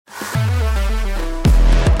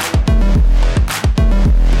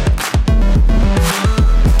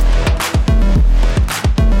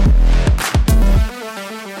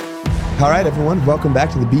right, everyone. Welcome back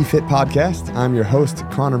to the Be Fit Podcast. I'm your host,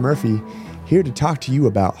 Connor Murphy, here to talk to you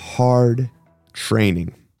about hard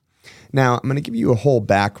training. Now, I'm going to give you a whole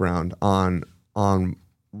background on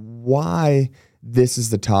why this is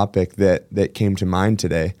the topic that came to mind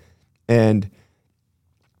today. And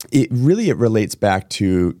it relates back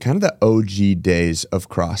to kind of the OG days of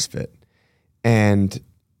CrossFit and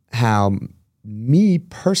how me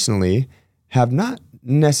personally have not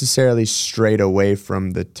necessarily strayed away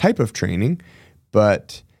from the type of training,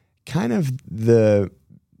 but kind of the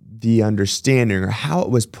understanding or how it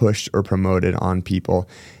was pushed or promoted on people.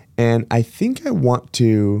 And I think I want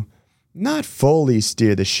to not fully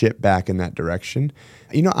steer the ship back in that direction.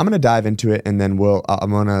 I'm going to dive into it, and then I'm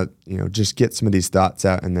going to, just get some of these thoughts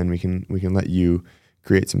out, and then we can let you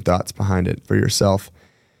create some thoughts behind it for yourself.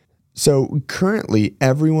 So currently,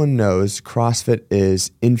 everyone knows CrossFit is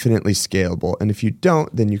infinitely scalable. And if you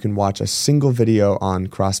don't, then you can watch a single video on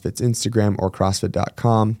CrossFit's Instagram or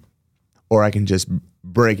CrossFit.com, or I can just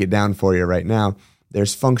break it down for you right now.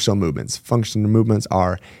 There's functional movements. Functional movements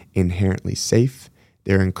are inherently safe,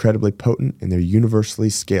 they're incredibly potent, and they're universally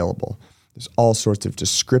scalable. There's all sorts of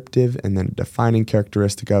descriptive and then defining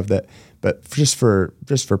characteristic of that. But just for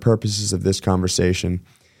purposes of this conversation,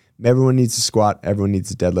 everyone needs to squat, everyone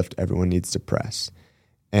needs to deadlift, everyone needs to press.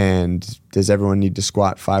 And does everyone need to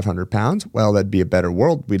squat 500 pounds? Well, that'd be a better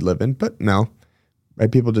world we'd live in, but no.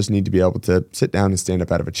 Right? People just need to be able to sit down and stand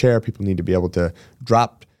up out of a chair. People need to be able to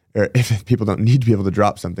drop, or if people don't need to be able to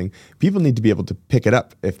drop something, people need to be able to pick it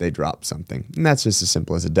up if they drop something. And that's just as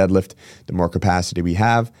simple as a deadlift. The more capacity we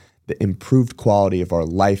have, the improved quality of our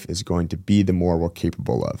life is going to be, the more we're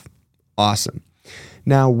capable of. Awesome.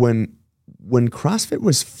 Now, when CrossFit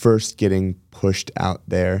was first getting pushed out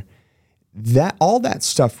there, that all that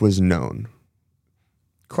stuff was known.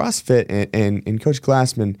 CrossFit and Coach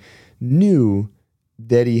Glassman knew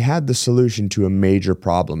that he had the solution to a major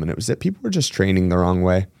problem, and it was that people were just training the wrong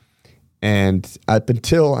way. And up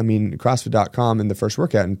until, CrossFit.com in the first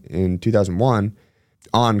workout in 2001,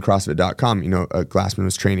 on CrossFit.com, Glassman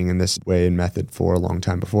was training in this way and method for a long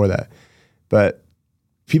time before that. But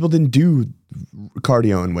people didn't do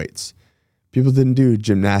cardio and weights. People didn't do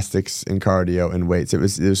gymnastics and cardio and weights.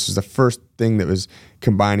 This was the first thing that was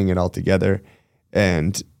combining it all together,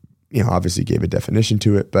 and obviously gave a definition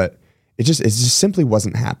to it, but it just simply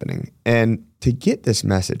wasn't happening. And to get this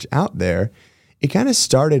message out there, it kind of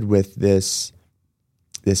started with this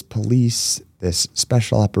police, this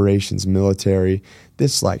special operations military,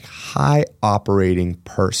 this like high operating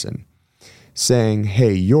person saying,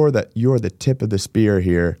 "Hey, you're the tip of the spear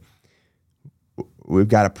here. We've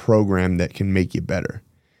got a program that can make you better."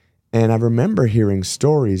 And I remember hearing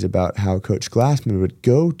stories about how Coach Glassman would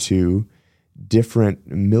go to different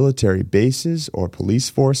military bases or police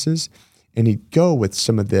forces, and he'd go with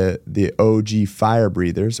some of the OG fire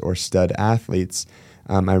breathers or stud athletes.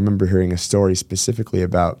 I remember hearing a story specifically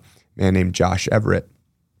about a man named Josh Everett,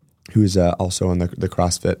 who's also on the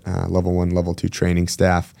CrossFit level 1, level 2 training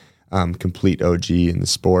staff, complete OG in the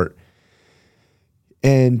sport.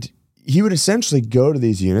 And he would essentially go to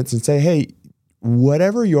these units and say, "Hey,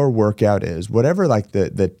 whatever your workout is, whatever like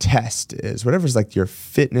the test is, whatever's like your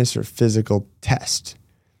fitness or physical test,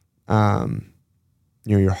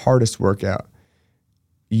 your hardest workout,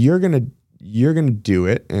 you're gonna do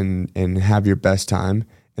it and have your best time,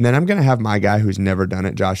 and then I'm gonna have my guy who's never done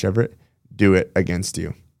it, Josh Everett, do it against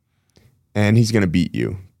you, and he's gonna beat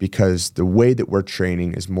you because the way that we're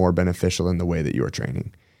training is more beneficial than the way that you're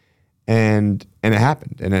training." And it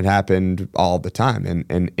happened all the time.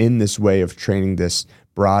 And in this way of training this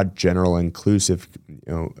broad, general, inclusive,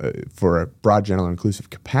 for a broad, general, inclusive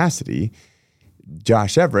capacity,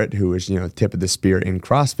 Josh Everett, who was, tip of the spear in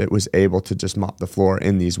CrossFit, was able to just mop the floor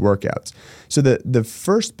in these workouts. So the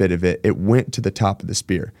first bit of it went to the top of the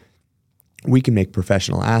spear. We can make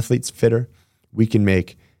professional athletes fitter. We can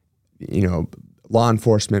make, law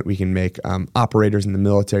enforcement, we can make operators in the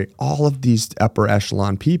military, all of these upper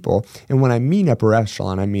echelon people. And when I mean upper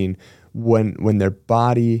echelon, I mean when their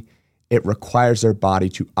body, it requires their body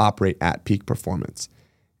to operate at peak performance.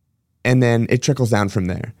 And then it trickles down from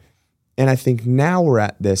there. And I think now we're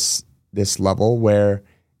at this level where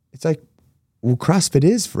it's like, well, CrossFit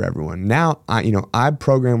is for everyone. Now, I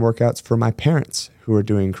program workouts for my parents who are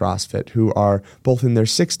doing CrossFit, who are both in their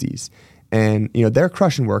 60s. And, they're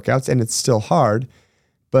crushing workouts, and it's still hard,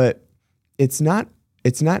 but it's not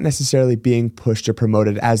necessarily being pushed or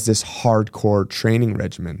promoted as this hardcore training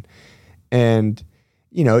regimen. And,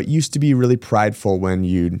 it used to be really prideful when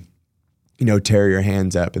you'd, tear your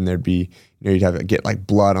hands up and there'd be, you'd have to get like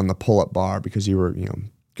blood on the pull-up bar because you were,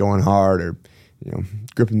 going hard or,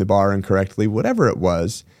 gripping the bar incorrectly, whatever it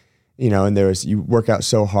was. and you work out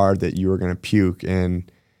so hard that you were going to puke.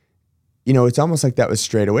 And, it's almost like that was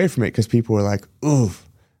straight away from it because people were like, ooh,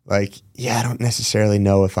 like, yeah, I don't necessarily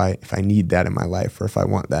know if I need that in my life or if I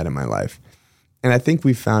want that in my life. And I think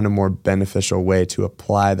we found a more beneficial way to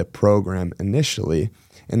apply the program initially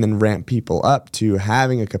and then ramp people up to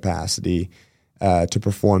having a capacity to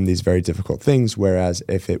perform these very difficult things. Whereas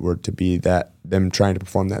if it were to be that them trying to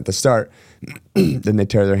perform that at the start, then they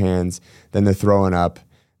tear their hands, then they're throwing up,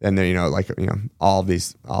 then they're, all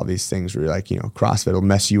these things where you're like, CrossFit will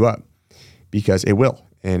mess you up because it will.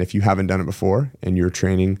 And if you haven't done it before and you're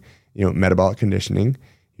training, metabolic conditioning,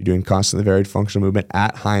 you're doing constantly varied functional movement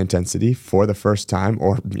at high intensity for the first time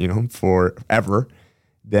or, forever,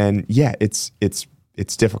 then yeah, it's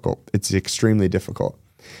difficult. It's extremely difficult.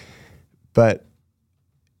 But,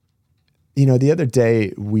 the other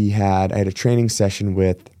day I had a training session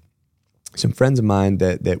with some friends of mine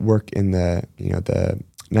that work in the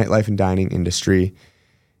nightlife and dining industry.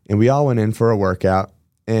 And we all went in for a workout.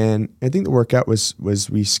 And I think the workout was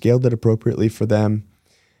we scaled it appropriately for them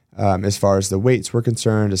as far as the weights were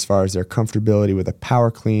concerned, as far as their comfortability with a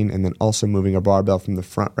power clean, and then also moving a barbell from the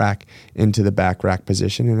front rack into the back rack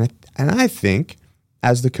position. And I think,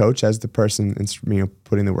 as the coach, as the person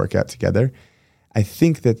putting the workout together, I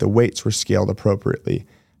think that the weights were scaled appropriately.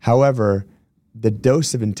 However, the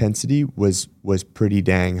dose of intensity was pretty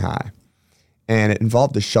dang high. And it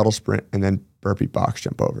involved a shuttle sprint and then burpee box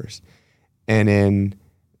jump overs. And in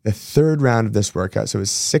the third round of this workout, so it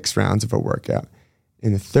was 6 rounds of a workout.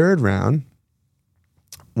 In the third round,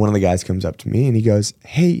 one of the guys comes up to me and he goes,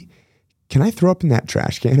 "Hey, can I throw up in that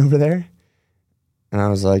trash can over there?" And I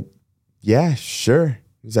was like, "Yeah, sure."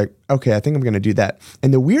 He's like, "Okay, I think I'm going to do that."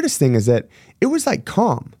 And the weirdest thing is that it was like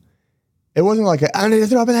calm. It wasn't like, "I need to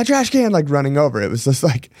throw up in that trash can," like running over. It was just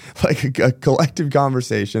like a collective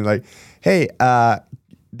conversation. Like, "Hey,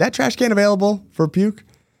 that trash can available for puke?"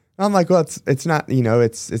 I'm like, "Well, it's not,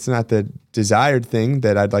 it's not the desired thing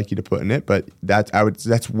that I'd like you to put in it, but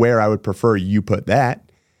that's where I would prefer you put that."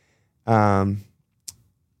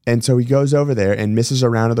 And so he goes over there and misses a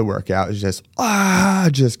round of the workout. Is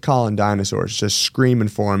just calling dinosaurs, just screaming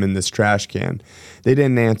for him in this trash can. They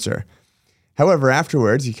didn't answer. However,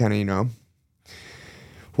 afterwards, he kind of,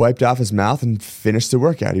 wiped off his mouth and finished the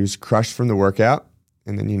workout. He was crushed from the workout.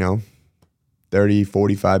 And then, 30,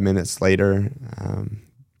 45 minutes later,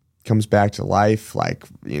 comes back to life, like,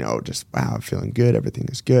 just, wow, I'm feeling good. Everything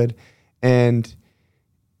is good. And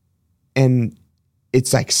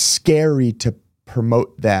it's like scary to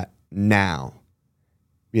promote that now.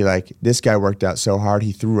 Be like, this guy worked out so hard,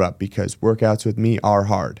 he threw up because workouts with me are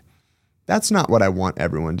hard. That's not what I want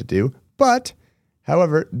everyone to do. But,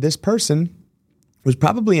 however, this person was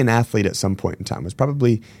probably an athlete at some point in time, was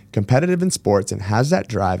probably competitive in sports and has that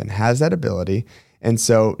drive and has that ability. And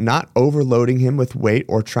so not overloading him with weight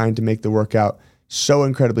or trying to make the workout so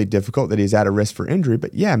incredibly difficult that he's at a risk for injury.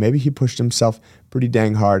 But yeah, maybe he pushed himself pretty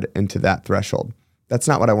dang hard into that threshold. That's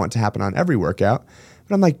not what I want to happen on every workout.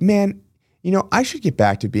 But I'm like, man, I should get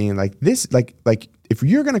back to being like this. Like if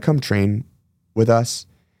you're going to come train with us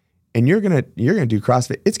and you're going to do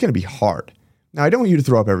CrossFit, it's going to be hard. Now, I don't want you to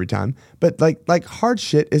throw up every time, but like hard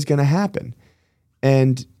shit is going to happen.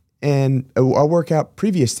 And a workout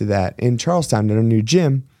previous to that in Charlestown at a new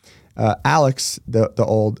gym, Alex, the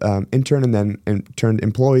old intern and then turned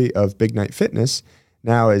employee of Big Night Fitness,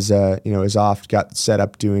 now is off, got set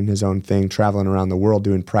up doing his own thing, traveling around the world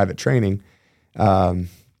doing private training,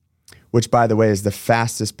 which, by the way, is the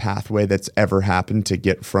fastest pathway that's ever happened to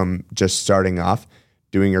get from just starting off,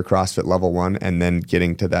 doing your CrossFit level 1 and then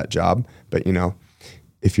getting to that job. But,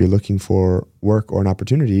 if you're looking for work or an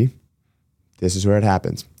opportunity, this is where it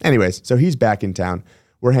happens. Anyways, so he's back in town.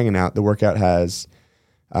 We're hanging out. The workout has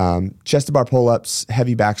chest to bar pull-ups,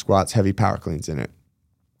 heavy back squats, heavy power cleans in it.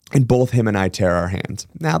 And both him and I tear our hands.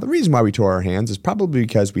 Now, the reason why we tore our hands is probably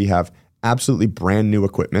because we have absolutely brand new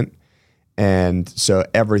equipment. And so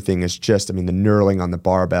everything is just, the knurling on the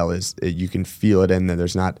barbell you can feel it in there.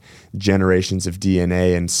 There's not generations of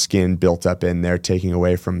DNA and skin built up in there, taking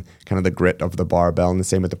away from kind of the grit of the barbell. And the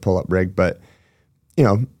same with the pull-up rig. But,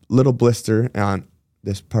 little blister on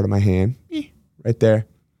this part of my hand, right there.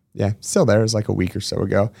 Yeah, still there. It was like a week or so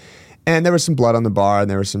ago. And there was some blood on the bar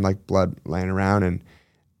and there was some blood laying around. And,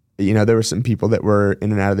 there were some people that were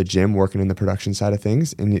in and out of the gym working in the production side of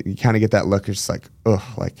things. And you kind of get that look. It's like, ugh,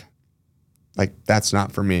 like that's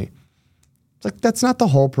not for me. It's like, that's not the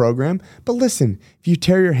whole program. But listen, if you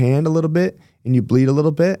tear your hand a little bit and you bleed a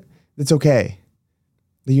little bit, it's okay.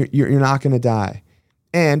 You're not going to die.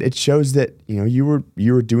 And it shows that, you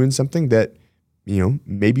were doing something that,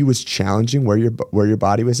 maybe was challenging where your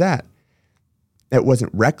body was at. It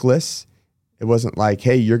wasn't reckless. It wasn't like,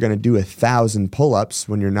 hey, you're going to do 1,000 pull-ups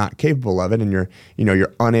when you're not capable of it, and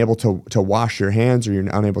you're unable to wash your hands, or you're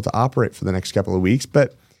unable to operate for the next couple of weeks.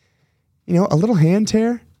 But a little hand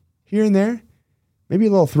tear here and there, maybe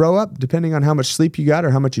a little throw up, depending on how much sleep you got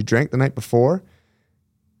or how much you drank the night before.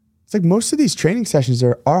 It's like most of these training sessions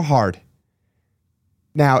are hard.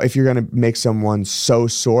 Now, if you're going to make someone so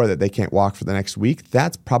sore that they can't walk for the next week,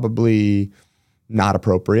 that's probably not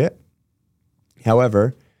appropriate.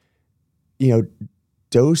 However,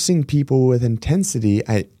 dosing people with intensity,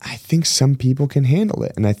 I think some people can handle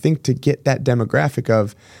it. And I think to get that demographic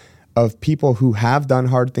of people who have done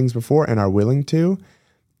hard things before and are willing to,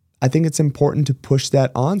 I think it's important to push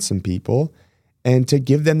that on some people and to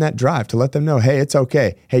give them that drive, to let them know, hey, it's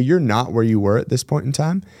okay. Hey, you're not where you were at this point in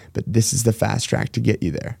time, but this is the fast track to get you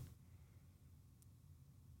there.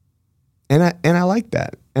 And I like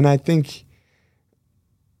that. And I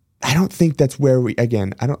don't think that's where I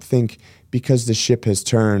don't think because the ship has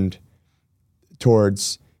turned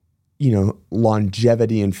towards,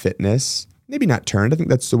 longevity and fitness, maybe not turned. I think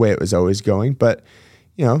that's the way it was always going, but,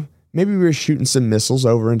 maybe we were shooting some missiles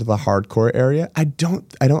over into the hardcore area. I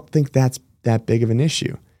don't think that's that big of an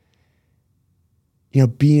issue.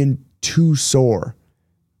 Being too sore,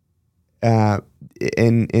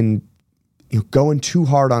 and going too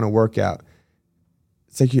hard on a workout.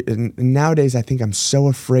 It's like nowadays, I think I'm so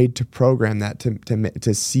afraid to program that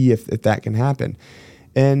to see if that can happen,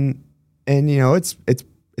 and it's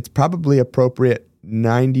probably appropriate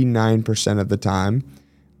 99% of the time,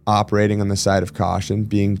 operating on the side of caution,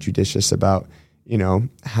 being judicious about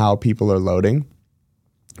how people are loading.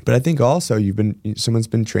 But I think also someone's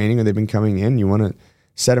been training or they've been coming in. You want to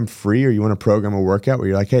set them free, or you want to program a workout where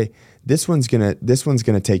you're like, hey, this one's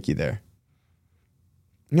gonna take you there.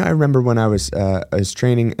 I remember when I was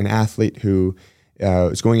training an athlete who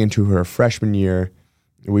was going into her freshman year.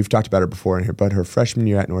 We've talked about her before in here, but her freshman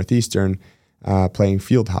year at Northeastern, playing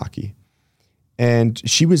field hockey, and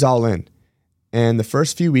she was all in. And the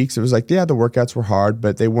first few weeks, it was like, yeah, the workouts were hard,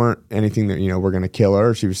 but they weren't anything that were going to kill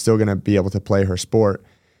her. She was still going to be able to play her sport.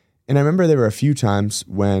 And I remember there were a few times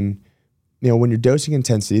when you're dosing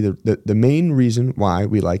intensity, the main reason why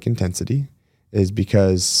we like intensity is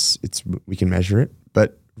because we can measure it,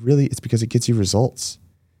 but really it's because it gets you results.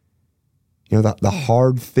 The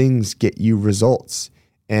hard things get you results,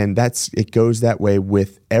 and it goes that way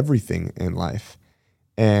with everything in life.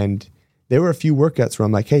 And there were a few workouts where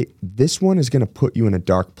I'm like, hey, this one is going to put you in a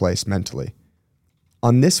dark place mentally.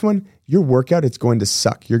 On this one, your workout, it's going to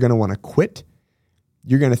suck. You're going to want to quit.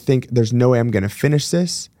 You're going to think there's no way I'm going to finish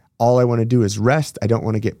this. All I want to do is rest. I don't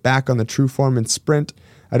want to get back on the true form and sprint.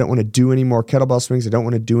 I don't want to do any more kettlebell swings. I don't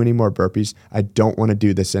want to do any more burpees. I don't want to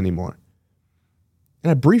do this anymore.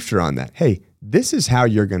 And I briefed her on that. Hey, this is how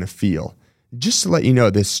you're going to feel. Just to let you know,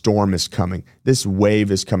 this storm is coming. This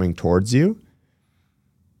wave is coming towards you.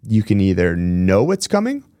 You can either know it's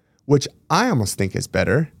coming, which I almost think is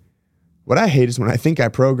better. What I hate is when I think I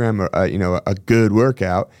program a good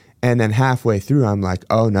workout, and then halfway through I'm like,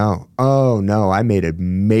 oh no, I made a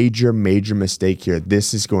major mistake here.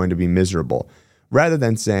 This is going to be miserable. Rather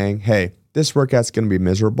than saying, hey, this workout's going to be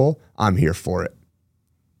miserable. I'm here for it.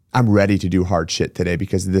 I'm ready to do hard shit today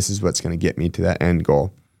because this is what's going to get me to that end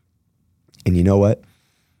goal. And you know what?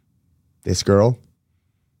 This girl,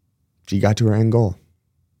 she got to her end goal.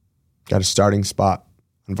 Got a starting spot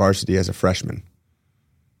on varsity as a freshman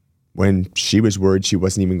when she was worried she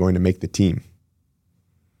wasn't even going to make the team.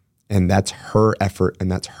 And that's her effort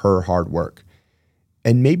and that's her hard work.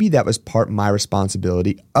 And maybe that was part my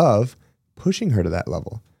responsibility of pushing her to that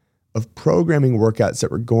level, of programming workouts that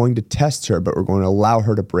were going to test her, but were going to allow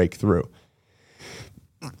her to break through.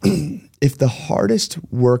 If the hardest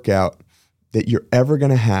workout that you're ever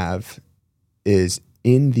going to have is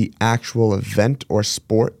in the actual event or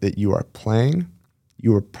sport that you are playing,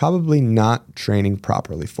 you are probably not training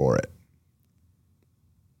properly for it.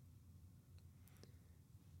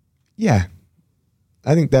 Yeah,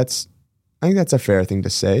 I think that's a fair thing to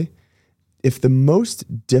say. If the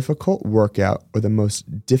most difficult workout or the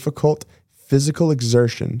most difficult physical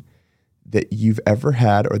exertion that you've ever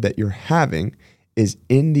had or that you're having is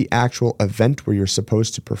in the actual event where you're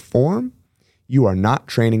supposed to perform, you are not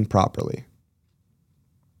training properly.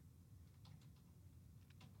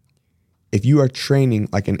 If you are training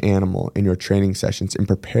like an animal in your training sessions and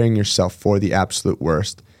preparing yourself for the absolute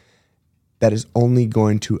worst, that is only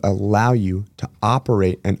going to allow you to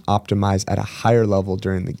operate and optimize at a higher level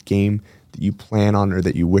during the game that you plan on or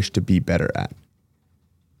that you wish to be better at.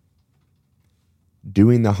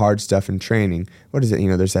 Doing the hard stuff in training, what is it?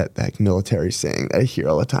 There's that military saying that I hear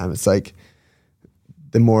all the time. It's like,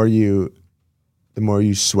 the more you The more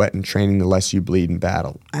you sweat in training, the less you bleed in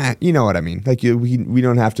battle. You know what I mean? Like we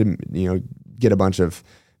don't have to, get a bunch of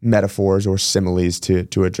metaphors or similes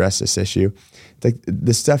to address this issue. Like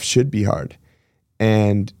this stuff should be hard.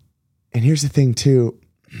 And here's the thing too.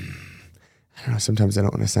 I don't know, sometimes I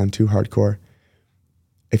don't want to sound too hardcore.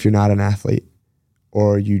 If you're not an athlete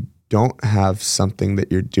or you don't have something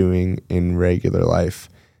that you're doing in regular life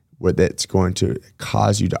where that's going to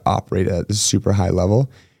cause you to operate at a super high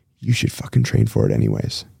level, you should fucking train for it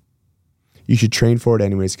anyways. You should train for it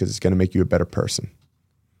anyways because it's going to make you a better person.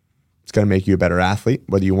 It's going to make you a better athlete,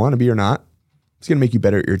 whether you want to be or not. It's going to make you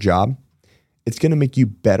better at your job. It's going to make you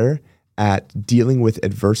better at dealing with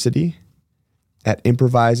adversity, at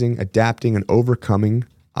improvising, adapting, and overcoming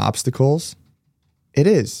obstacles. It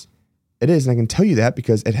is. It is. And I can tell you that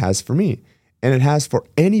because it has for me. And it has for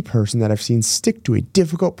any person that I've seen stick to a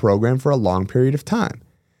difficult program for a long period of time.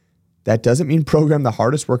 That doesn't mean program the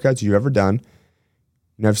hardest workouts you've ever done.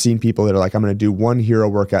 I've seen people that are like, I'm going to do one hero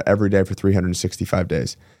workout every day for 365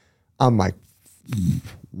 days. I'm like,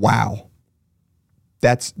 wow,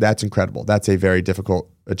 that's incredible. That's a very difficult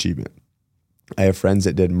achievement. I have friends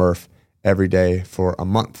that did Murph every day for a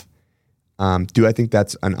month. Do I think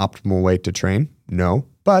that's an optimal way to train? No,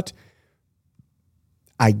 but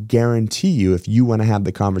I guarantee you, if you want to have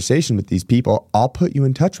the conversation with these people, I'll put you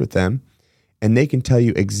in touch with them and they can tell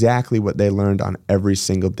you exactly what they learned on every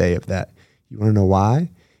single day of that. You want to know why?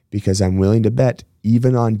 Because I'm willing to bet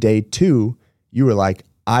even on day 2, you were like,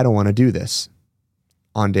 I don't want to do this.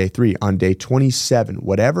 On day 3, on day 27,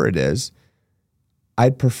 whatever it is,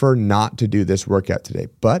 I'd prefer not to do this workout today,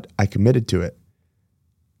 but I committed to it.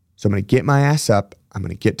 So I'm going to get my ass up, I'm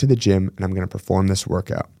going to get to the gym, and I'm going to perform this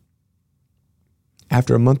workout.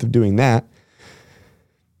 After a month of doing that,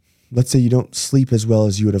 let's say you don't sleep as well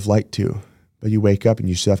as you would have liked to, but you wake up and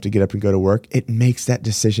you still have to get up and go to work. It makes that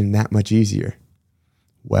decision that much easier.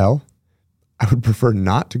 Well, I would prefer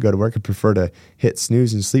not to go to work. I'd prefer to hit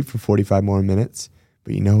snooze and sleep for 45 more minutes.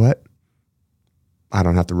 But you know what? I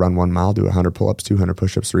don't have to run 1 mile, do 100 pull-ups, 200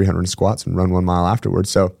 push-ups, 300 squats, and run 1 mile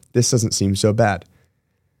afterwards. So this doesn't seem so bad.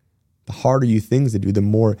 The harder you things to do, the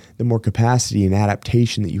more capacity and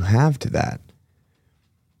adaptation that you have to that.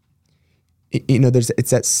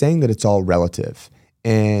 It's that saying that it's all relative.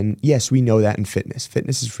 And yes, we know that in fitness.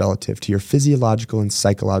 Fitness is relative to your physiological and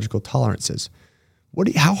psychological tolerances.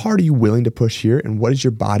 How hard are you willing to push here? And what is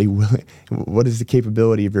your body willing? What is the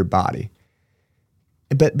capability of your body?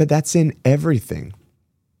 But that's in everything.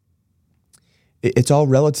 It's all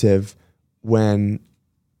relative when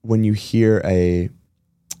you hear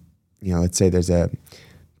let's say there's a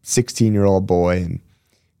 16-year-old boy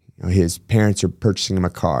and his parents are purchasing him a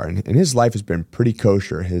car and his life has been pretty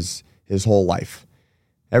kosher his whole life.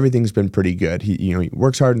 Everything's been pretty good. He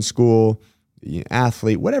works hard in school,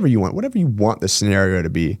 athlete, whatever you want the scenario to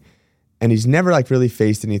be. And he's never really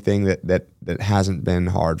faced anything that hasn't been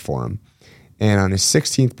hard for him. And on his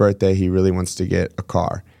 16th birthday, he really wants to get a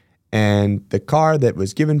car. And the car that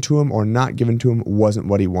was given to him or not given to him wasn't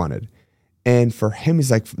what he wanted. And for him,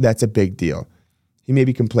 he's like, that's a big deal. He may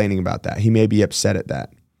be complaining about that. He may be upset at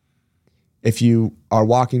that. If you are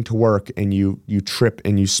walking to work and you trip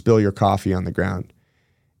and you spill your coffee on the ground,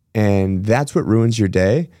 and that's what ruins your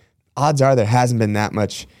day, odds are there hasn't been that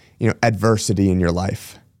much, adversity in your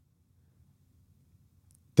life.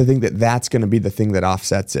 To think that that's going to be the thing that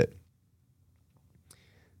offsets it.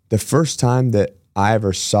 The first time that I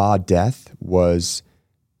ever saw death was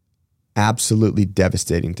absolutely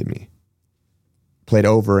devastating to me. Played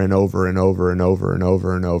over and over and over and over and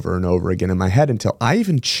over and over and over again in my head until I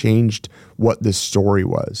even changed what the story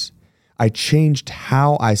was. I changed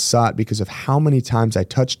how I saw it because of how many times I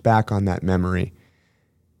touched back on that memory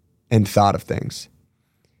and thought of things.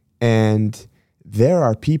 And there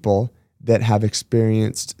are people that have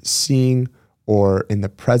experienced seeing or in the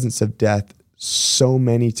presence of death so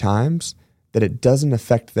many times that it doesn't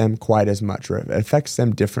affect them quite as much, or it affects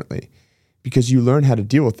them differently because you learn how to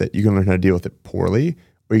deal with it. You can learn how to deal with it poorly,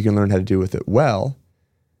 or you can learn how to deal with it well.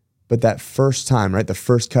 But that first time, right? The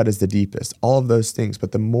first cut is the deepest, all of those things.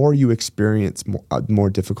 But the more you experience more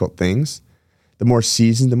difficult things, the more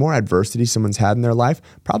seasoned, the more adversity someone's had in their life,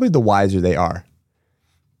 probably the wiser they are.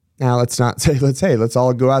 Now, let's not say, let's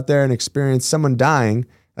all go out there and experience someone dying.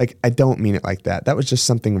 Like, I don't mean it like that. That was just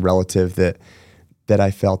something relative that I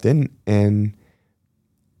felt in, and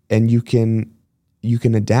you can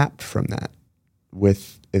adapt from that.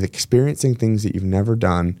 With experiencing things that you've never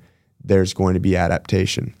done, there's going to be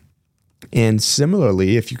adaptation. And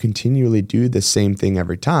similarly, if you continually do the same thing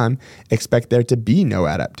every time, expect there to be no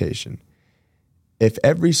adaptation. If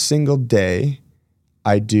every single day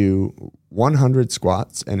I do 100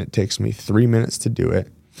 squats and it takes me 3 minutes to do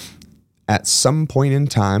it, at some point in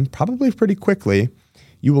time, probably pretty quickly,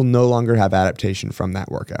 you will no longer have adaptation from that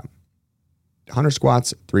workout. 100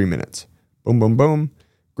 squats, 3 minutes. Boom, boom, boom.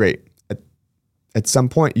 Great. At some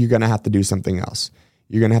point, you're going to have to do something else.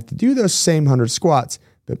 You're going to have to do those same 100 squats,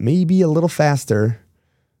 but maybe a little faster,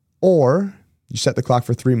 or you set the clock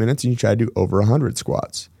for 3 minutes and you try to do over 100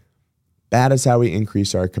 squats. That is how we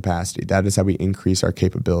increase our capacity. That is how we increase our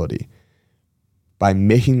capability. By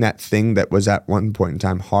making that thing that was at one point in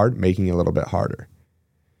time hard, making it a little bit harder.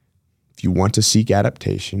 If you want to seek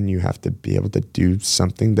adaptation, you have to be able to do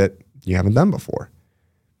something that you haven't done before.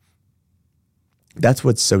 That's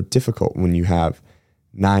what's so difficult when you have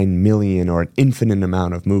 9 million or an infinite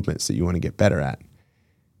amount of movements that you want to get better at.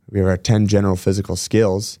 We have our 10 general physical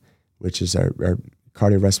skills, which is our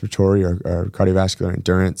cardiorespiratory or our cardiovascular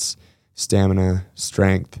endurance, stamina,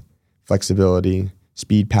 strength, flexibility,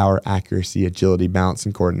 speed, power, accuracy, agility, balance,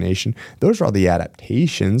 and coordination. Those are all the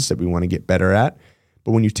adaptations that we want to get better at.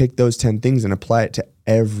 But when you take those 10 things and apply it to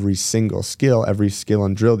every single skill, every skill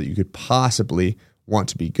and drill that you could possibly want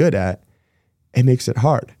to be good at, it makes it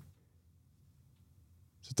hard.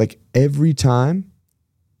 So it's like every time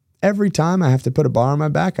I have to put a bar on my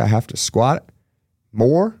back, I have to squat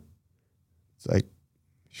more. It's like,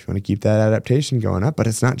 you want to keep that adaptation going up, but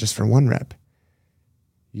it's not just for 1 rep.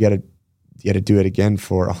 You got to do it again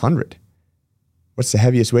for 100. What's the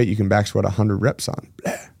heaviest weight you can back squat 100 reps on?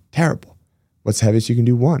 Blah, terrible. What's the heaviest you can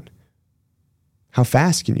do? 1? How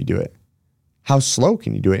fast can you do it? How slow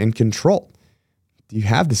can you do it in control? Do you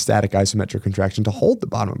have the static isometric contraction to hold the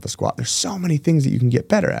bottom of a squat? There's so many things that you can get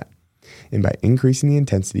better at. And by increasing the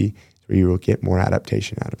intensity, you will get more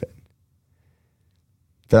adaptation out of it.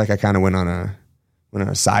 I feel like I kind of went on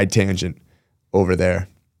a side tangent over there.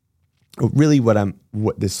 Really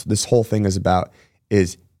what this whole thing is about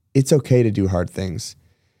is it's okay to do hard things.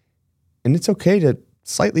 And it's okay to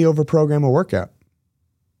slightly overprogram a workout.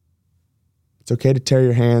 It's okay to tear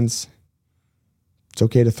your hands. It's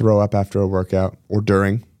okay to throw up after a workout or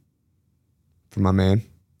during, for my man.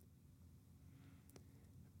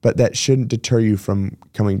 But that shouldn't deter you from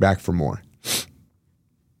coming back for more.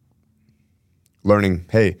 Learning,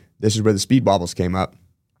 hey, this is where the speed wobbles came up.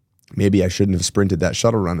 Maybe I shouldn't have sprinted that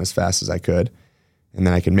shuttle run as fast as I could, and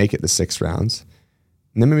then I can make it the 6 rounds.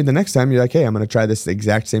 And then maybe the next time you're like, hey, I'm going to try this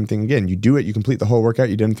exact same thing again. You do it, you complete the whole workout,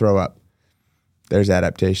 you didn't throw up. There's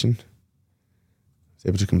adaptation. I was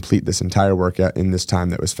able to complete this entire workout in this time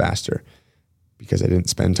that was faster because I didn't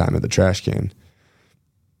spend time at the trash can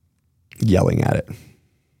yelling at it. And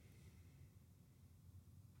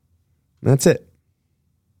that's it.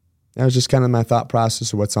 That was just kind of my thought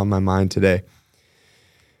process of what's on my mind today.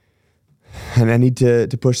 And I need to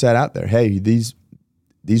push that out there. Hey, these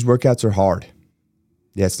workouts are hard.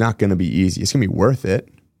 Yeah, it's not going to be easy. It's going to be worth it.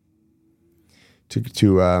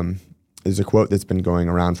 There's a quote that's been going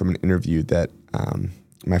around from an interview that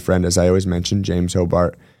my friend, as I always mention, James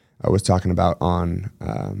Hobart, was talking about on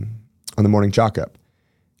the Morning Chalk Up.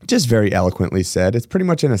 Just very eloquently said. It's pretty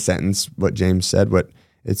much in a sentence what James said, what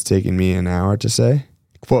it's taken me an hour to say.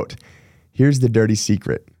 Quote, here's the dirty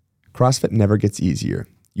secret. CrossFit never gets easier.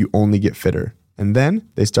 You only get fitter. And then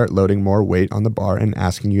they start loading more weight on the bar and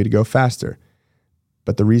asking you to go faster.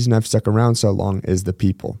 But the reason I've stuck around so long is the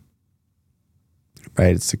people.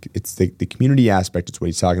 Right? It's the community aspect. It's what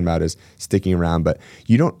he's talking about is sticking around. But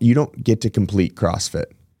you don't get to complete CrossFit.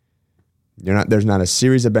 There's not a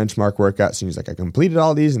series of benchmark workouts. And he's like, I completed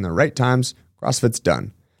all these in the right times. CrossFit's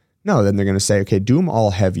done. No, then they're going to say, okay, do them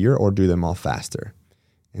all heavier or do them all faster.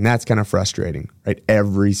 And that's kind of frustrating, right?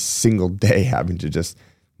 Every single day having to just,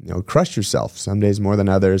 crush yourself. Some days more than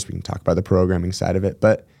others. We can talk about the programming side of it.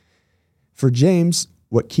 But for James,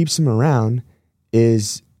 what keeps him around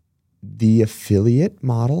is the affiliate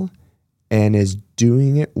model and is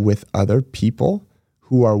doing it with other people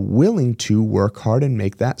who are willing to work hard and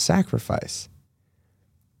make that sacrifice.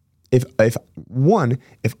 If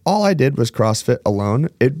all I did was CrossFit alone,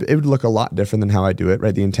 it would look a lot different than how I do it,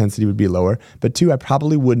 right? The intensity would be lower. But 2, I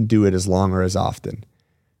probably wouldn't do it as long or as often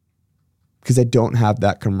because I don't have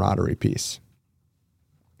that camaraderie piece.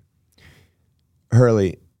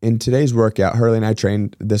 Hurley, in today's workout, Hurley and I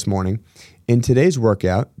trained this morning. In today's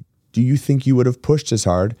workout, do you think you would have pushed as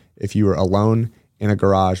hard if you were alone in a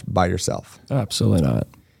garage by yourself? Absolutely not.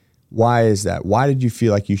 Why is that? Why did you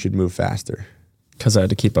feel like you should move faster? Because I had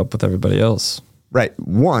to keep up with everybody else. Right.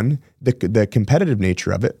 One, the competitive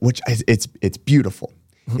nature of it, which is, it's beautiful.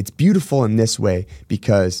 Mm-hmm. It's beautiful in this way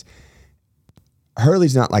because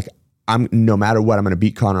Hurley's not like, no matter what, I'm going to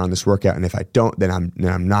beat Connor on this workout. And if I don't, then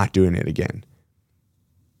I'm not doing it again.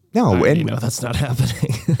 No, and that's not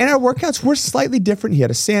happening. and our workouts were slightly different. He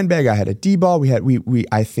had a sandbag, I had a D-ball.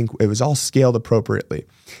 I think it was all scaled appropriately.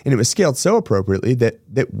 And it was scaled so appropriately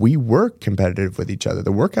that we were competitive with each other.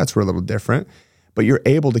 The workouts were a little different, but you're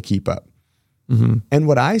able to keep up. Mm-hmm. And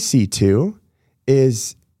what I see too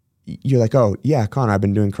is you're like, oh yeah, Connor, I've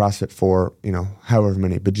been doing CrossFit for, however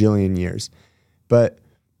many bajillion years. But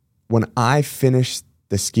when I finish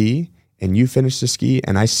the ski and you finish the ski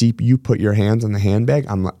and I see you put your hands on the handbag,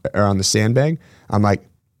 or on the sandbag, I'm like,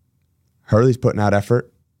 Hurley's putting out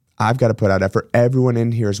effort. I've got to put out effort. Everyone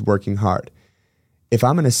in here is working hard. If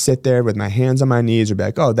I'm going to sit there with my hands on my knees or be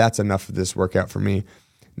like, oh, that's enough of this workout for me.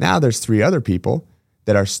 Now there's 3 other people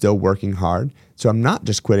that are still working hard. So I'm not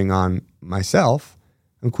just quitting on myself.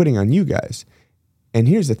 I'm quitting on you guys. And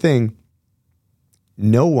here's the thing.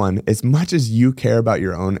 No one, as much as you care about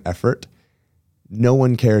your own effort, no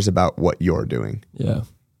one cares about what you're doing. Yeah.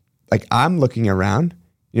 Like I'm looking around,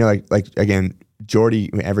 like again, Jordy,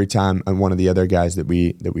 every time, and one of the other guys that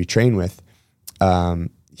we train with,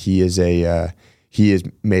 he has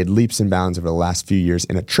made leaps and bounds over the last few years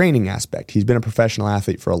in a training aspect. He's been a professional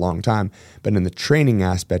athlete for a long time, but in the training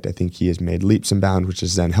aspect, I think he has made leaps and bounds, which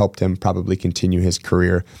has then helped him probably continue his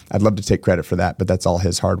career. I'd love to take credit for that, but that's all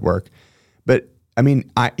his hard work. But I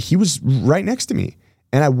mean, he was right next to me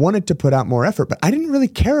and I wanted to put out more effort, but I didn't really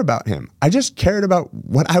care about him. I just cared about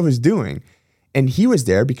what I was doing. And he was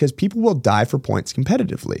there because people will die for points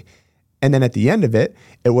competitively. And then at the end of it,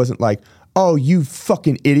 it wasn't like, oh, you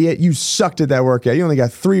fucking idiot, you sucked at that workout. You only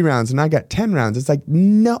got 3 rounds and I got 10 rounds. It's like,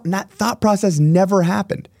 no, that thought process never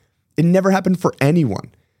happened. It never happened for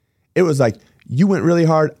anyone. It was like, you went really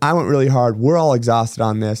hard. I went really hard. We're all exhausted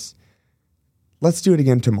on this. Let's do it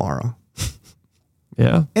again tomorrow.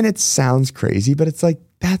 Yeah. And it sounds crazy, but it's like,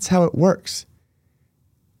 that's how it works.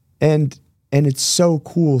 And it's so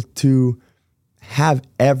cool to have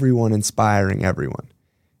everyone inspiring everyone.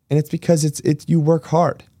 And it's because it's you work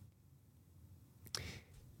hard.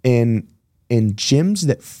 In gyms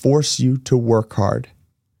that force you to work hard,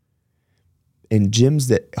 in gyms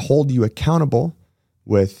that hold you accountable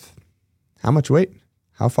with how much weight,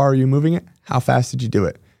 how far are you moving it, how fast did you do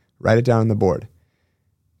it, write it down on the board,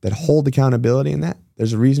 that hold accountability in that,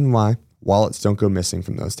 there's a reason why wallets don't go missing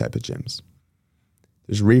from those type of gyms.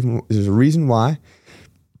 There's a reason why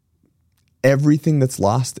everything that's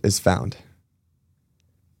lost is found.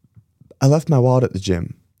 I left my wallet at the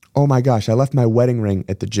gym. Oh my gosh, I left my wedding ring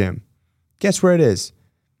at the gym. Guess where it is?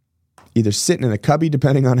 Either sitting in a cubby,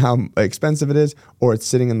 depending on how expensive it is, or it's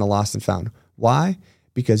sitting in the lost and found. Why?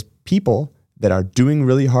 Because people that are doing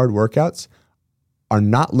really hard workouts are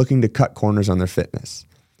not looking to cut corners on their fitness.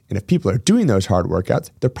 And if people are doing those hard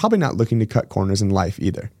workouts, they're probably not looking to cut corners in life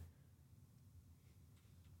either.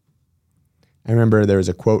 I remember there was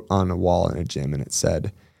a quote on a wall in a gym and it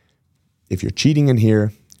said, if you're cheating in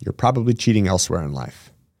here, you're probably cheating elsewhere in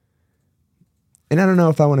life. And I don't know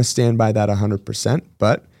if I want to stand by that 100%,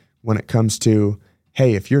 but when it comes to,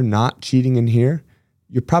 hey, if you're not cheating in here,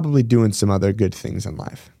 you're probably doing some other good things in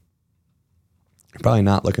life. You're probably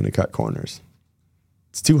not looking to cut corners.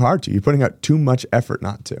 It's too hard to. You're putting out too much effort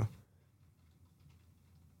not to.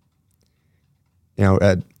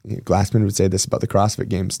 Glassman would say this about the CrossFit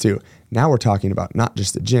Games too. Now we're talking about not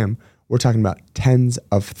just the gym, we're talking about tens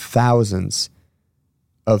of thousands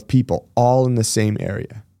of people all in the same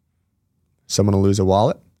area. Someone will lose a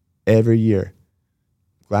wallet every year.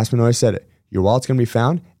 Glassman always said it. Your wallet's going to be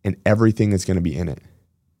found and everything is going to be in it.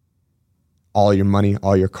 All your money,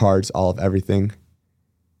 all your cards, all of everything.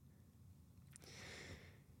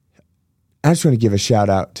 I just want to give a shout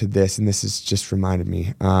out to this, and this has just reminded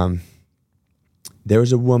me. There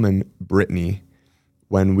was a woman, Brittany,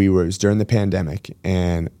 when it was during the pandemic,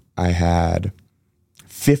 and I had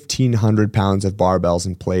 1,500 pounds of barbells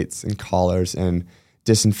and plates and collars and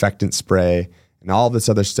disinfectant spray and all this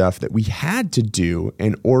other stuff that we had to do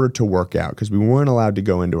in order to work out because we weren't allowed to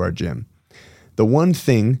go into our gym. The one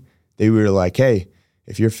thing they were like, hey,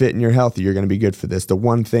 if you're fit and you're healthy, you're going to be good for this. The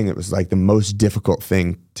one thing that was like the most difficult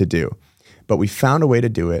thing to do. But we found a way to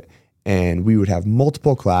do it, and we would have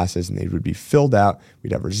multiple classes, and they would be filled out.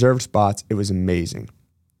 We'd have reserved spots. It was amazing.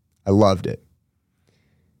 I loved it.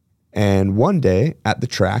 And one day at the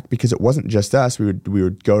track, because it wasn't just us, we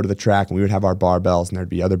would go to the track, and we would have our barbells, and there'd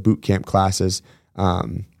be other boot camp classes.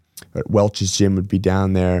 Welch's gym would be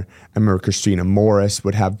down there. I remember Christina Morris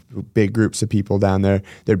would have big groups of people down there.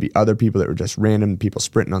 There'd be other people that were just random people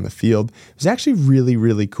sprinting on the field. It was actually really,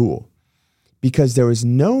 really cool. Because there was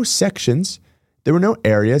no sections, there were no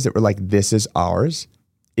areas that were like, this is ours.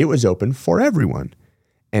 It was open for everyone.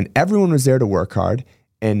 And everyone was there to work hard,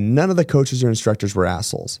 and none of the coaches or instructors were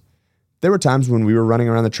assholes. there were times when we were running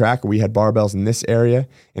around the track, we had barbells in this area.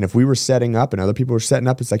 And if we were setting up and other people were setting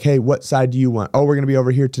up, it's like, hey, what side do you want? Oh, we're going to be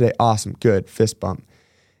over here today. Awesome. Good. Fist bump.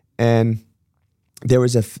 And there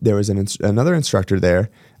was another instructor there.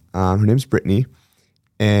 Her name's Brittany.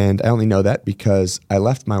 And I only know that because I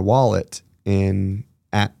left my wallet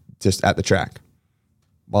at the track.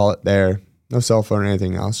 Wallet there, no cell phone or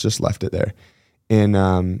anything else, just left it there.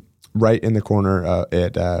 And right in the corner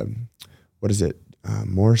at, what is it?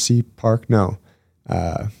 Morrissey Park? No.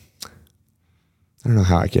 I don't know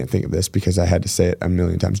how I can't think of this because I had to say it a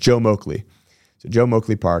million times. Joe Moakley. So Joe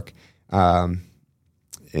Moakley Park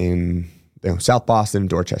in South Boston,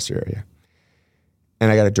 Dorchester area.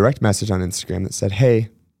 And I got a direct message on Instagram that said, hey,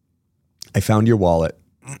 I found your wallet.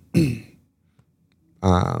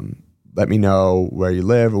 Let me know where you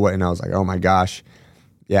live or what. And I was like, oh my gosh.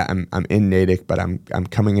 Yeah, I'm in Natick, but I'm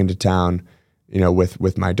coming into town,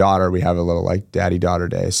 with my daughter. We have a little like daddy-daughter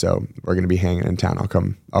day. So we're going to be hanging in town.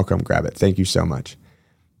 I'll come grab it. Thank you so much.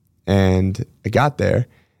 And I got there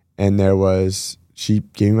and she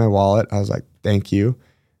gave me my wallet. I was like, thank you.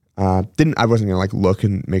 I wasn't gonna like look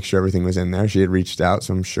and make sure everything was in there. She had reached out,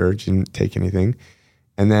 so I'm sure she didn't take anything.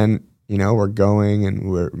 And then, we're going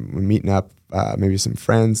and we're meeting up, maybe some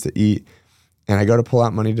friends to eat. And I go to pull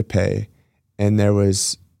out money to pay. And there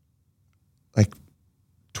was like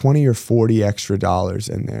 20 or 40 extra dollars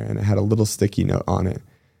in there. And it had a little sticky note on it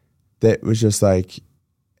that was just like,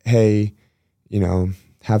 hey,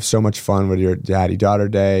 have so much fun with your daddy-daughter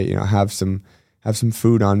day, have some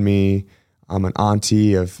food on me. I'm an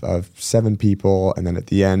auntie of 7 people. And then at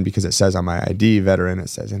the end, because it says on my ID, veteran, it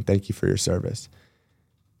says, and thank you for your service.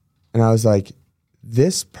 And I was like,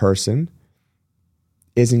 this person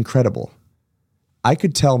is incredible. I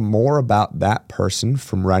could tell more about that person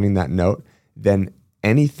from writing that note than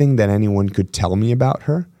anything that anyone could tell me about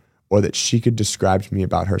her or that she could describe to me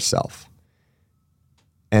about herself.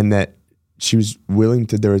 And that she was willing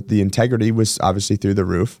to, the integrity was obviously through the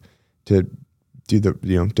roof to do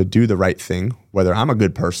the right thing, whether I'm a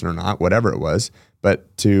good person or not, whatever it was,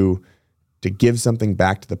 but to give something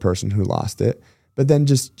back to the person who lost it. But then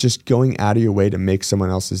just going out of your way to make someone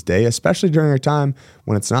else's day, especially during a time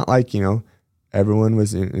when it's not like, everyone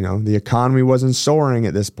was, the economy wasn't soaring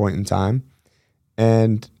at this point in time.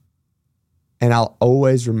 And I'll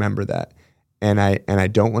always remember that. And I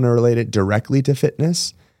don't want to relate it directly to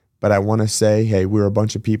fitness, but I want to say, hey, we're a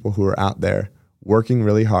bunch of people who are out there working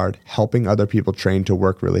really hard, helping other people train to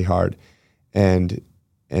work really hard. And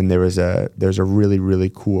there's a really,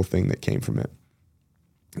 really cool thing that came from it.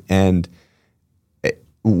 And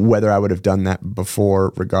whether I would have done that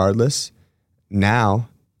before, regardless, now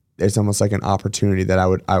it's almost like an opportunity that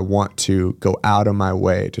I want to go out of my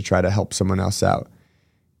way to try to help someone else out.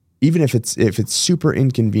 Even if it's super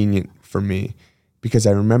inconvenient for me, because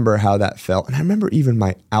I remember how that felt. And I remember even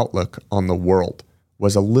my outlook on the world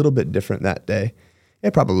was a little bit different that day.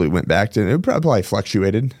 It probably went back to, it probably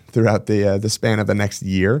fluctuated throughout the span of the next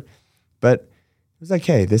year. But it was like,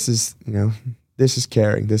 hey, this is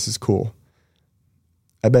caring. This is cool.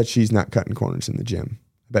 I bet she's not cutting corners in the gym.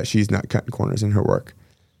 I bet she's not cutting corners in her work.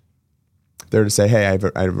 They're to say, hey, I have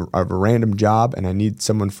a random job and I need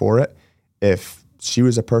someone for it. If she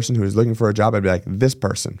was a person who was looking for a job, I'd be like, this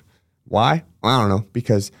person. Why? Well, I don't know.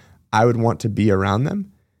 Because I would want to be around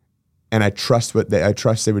them. And I trust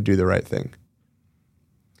they would do the right thing.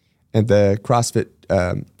 And the CrossFit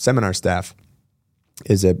seminar staff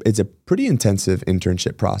is a pretty intensive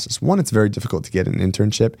internship process. One, it's very difficult to get an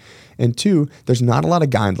internship, and 2, there's not a lot of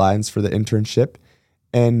guidelines for the internship,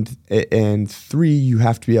 and 3, you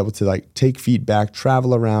have to be able to like take feedback,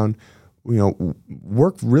 travel around,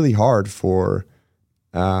 work really hard for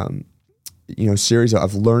series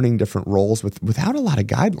of learning different roles without a lot of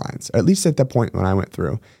guidelines. At least at that point when I went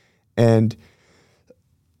through. And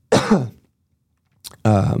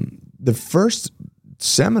the first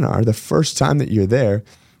seminar, the first time that you're there,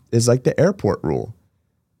 is like the airport rule.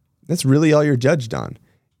 That's really all you're judged on.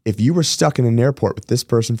 If you were stuck in an airport with this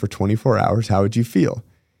person for 24 hours, how would you feel?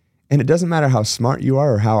 And it doesn't matter how smart you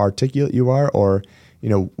are or how articulate you are or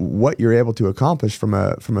what you're able to accomplish from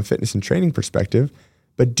a fitness and training perspective.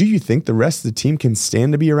 But do you think the rest of the team can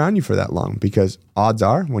stand to be around you for that long? Because odds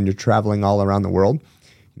are, when you're traveling all around the world,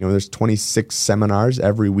 there's 26 seminars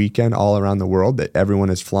every weekend all around the world that everyone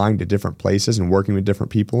is flying to different places and working with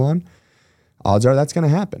different people on. Odds are that's going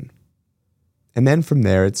to happen. And then from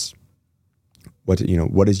there, it's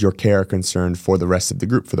what is your care or concern for the rest of the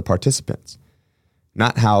group, for the participants?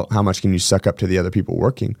 Not how much can you suck up to the other people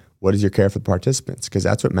working. What is your care for the participants? Because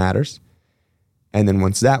that's what matters. And then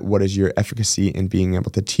once that, what is your efficacy in being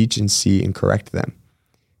able to teach and see and correct them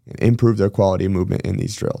and improve their quality of movement in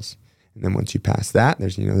these drills? And then once you pass that,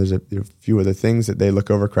 there's a few other things that they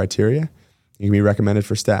look over criteria. You can be recommended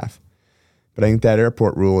for staff. But I think that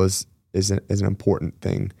airport rule is an important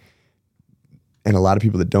thing. And a lot of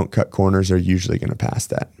people that don't cut corners are usually going to pass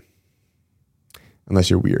that. Unless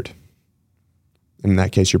you're weird. In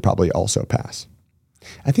that case, you'll probably also pass.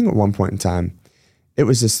 I think at one point in time, it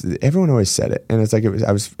was just, everyone always said it. And it's like,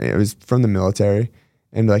 it was from the military.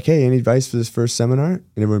 And like, hey, any advice for this first seminar? And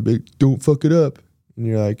everyone would be like, don't fuck it up. And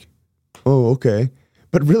you're like, oh, okay.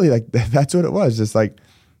 But really, like, that's what it was. Just like,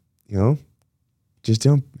 just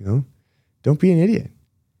don't be an idiot.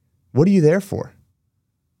 What are you there for?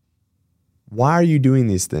 Why are you doing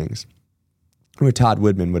these things? What Todd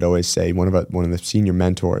Woodman would always say, one of the senior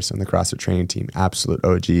mentors on the CrossFit training team, absolute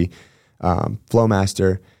OG,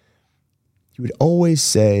 Flowmaster, he would always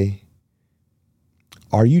say,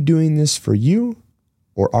 are you doing this for you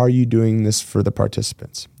or are you doing this for the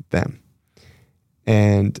participants, them?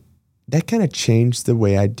 And that kind of changed the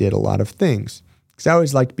way I did a lot of things. Because I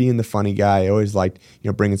always liked being the funny guy. I always liked,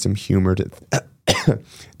 bringing some humor to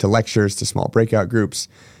to lectures, to small breakout groups.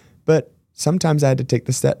 But sometimes I had to take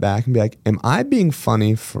the step back and be like, am I being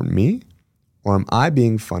funny for me or am I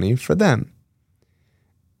being funny for them?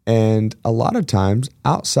 And a lot of times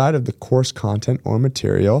outside of the course content or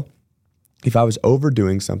material, if I was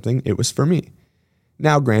overdoing something, it was for me.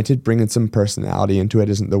 Now, granted, bringing some personality into it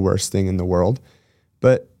isn't the worst thing in the world,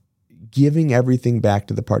 but giving everything back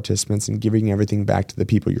to the participants and giving everything back to the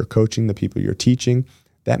people you're coaching, the people you're teaching,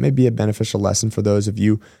 that may be a beneficial lesson for those of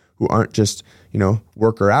you who aren't just,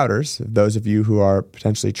 worker-outers, those of you who are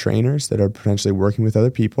potentially trainers that are potentially working with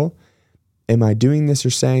other people. Am I doing this or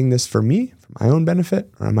saying this for me, for my own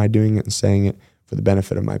benefit, or am I doing it and saying it for the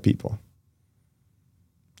benefit of my people?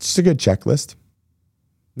 It's just a good checklist.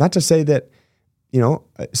 Not to say that,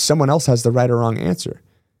 someone else has the right or wrong answer.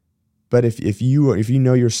 But if you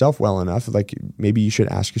know yourself well enough, like maybe you should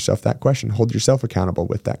ask yourself that question. Hold yourself accountable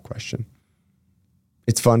with that question.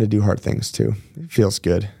 It's fun to do hard things too. It feels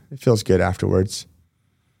good. It feels good afterwards.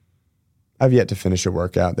 I've yet to finish a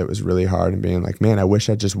workout that was really hard and being like, man, I wish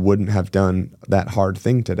I just wouldn't have done that hard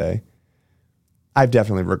thing today. I've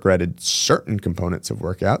definitely regretted certain components of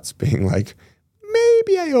workouts being like,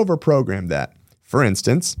 maybe I overprogrammed that. For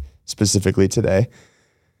instance, specifically today,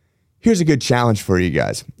 here's a good challenge for you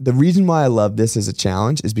guys. The reason why I love this as a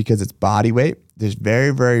challenge is because it's body weight. There's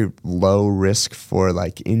very, very low risk for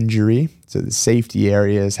like injury. So the safety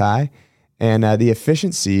area is high. And the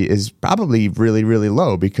efficiency is probably really, really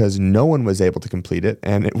low because no one was able to complete it.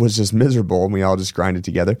 And it was just miserable and we all just grinded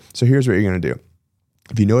together. So here's what you're going to do.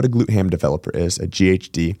 If you know what a glute ham developer is, a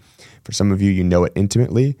GHD, for some of you, you know it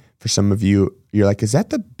intimately. For some of you, you're like, is that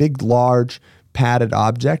the big, large, padded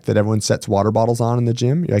object that everyone sets water bottles on in the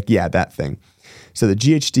gym? You're like, yeah, that thing. So the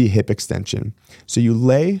GHD hip extension. So you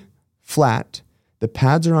lay flat, the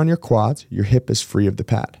pads are on your quads, your hip is free of the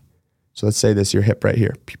pad. So let's say this, your hip right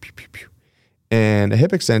here. Pew, pew, pew, pew. And a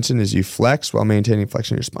hip extension is you flex while maintaining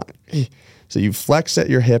flexion of your spine. So you flex at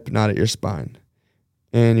your hip, not at your spine.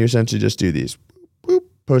 And you essentially just do these. Boop,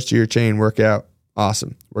 posterior chain workout.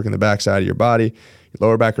 Awesome. Working the backside of your body. Your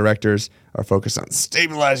lower back erectors are focused on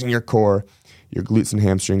stabilizing your core. Your glutes and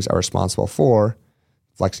hamstrings are responsible for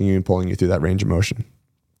flexing you and pulling you through that range of motion.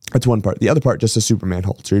 That's one part. The other part, just a Superman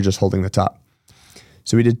hold. So you're just holding the top.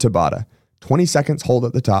 So we did Tabata. 20 seconds hold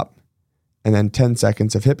at the top, and then 10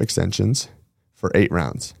 seconds of hip extensions for 8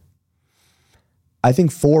 rounds. I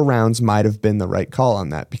think 4 rounds might have been the right call on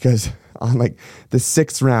that because on like the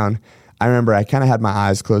 6th round, I remember I kind of had my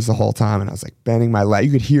eyes closed the whole time and I was like bending my leg.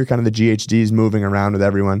 You could hear kind of the GHDs moving around with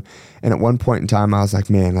everyone. And at one point in time, I was like,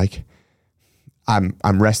 man, like I'm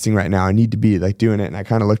resting right now. I need to be like doing it. And I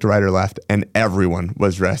kind of looked right or left and everyone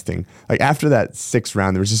was resting. Like after that 6th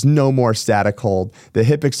round, there was just no more static hold. The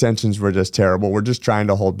hip extensions were just terrible. We're just trying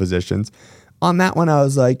to hold positions. On that one, I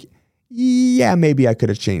was like, yeah, maybe I could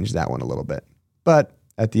have changed that one a little bit. But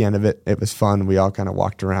at the end of it, it was fun. We all kind of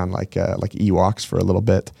walked around like Ewoks for a little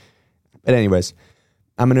bit. But anyways,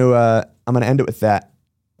 I'm gonna end it with that.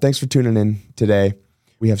 Thanks for tuning in today.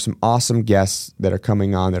 We have some awesome guests that are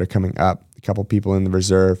coming on, that are coming up. A couple people in the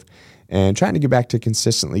reserve, and trying to get back to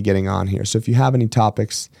consistently getting on here. So if you have any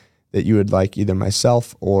topics that you would like either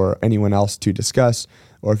myself or anyone else to discuss,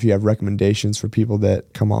 or if you have recommendations for people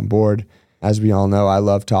that come on board, as we all know, I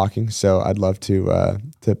love talking, so I'd love to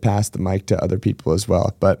pass the mic to other people as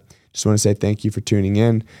well. But just want to say thank you for tuning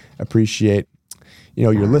in. Appreciate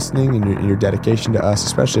your listening and your dedication to us,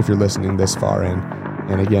 especially if you're listening this far in.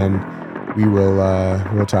 And again,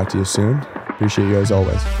 we'll talk to you soon. Appreciate you as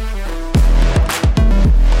always.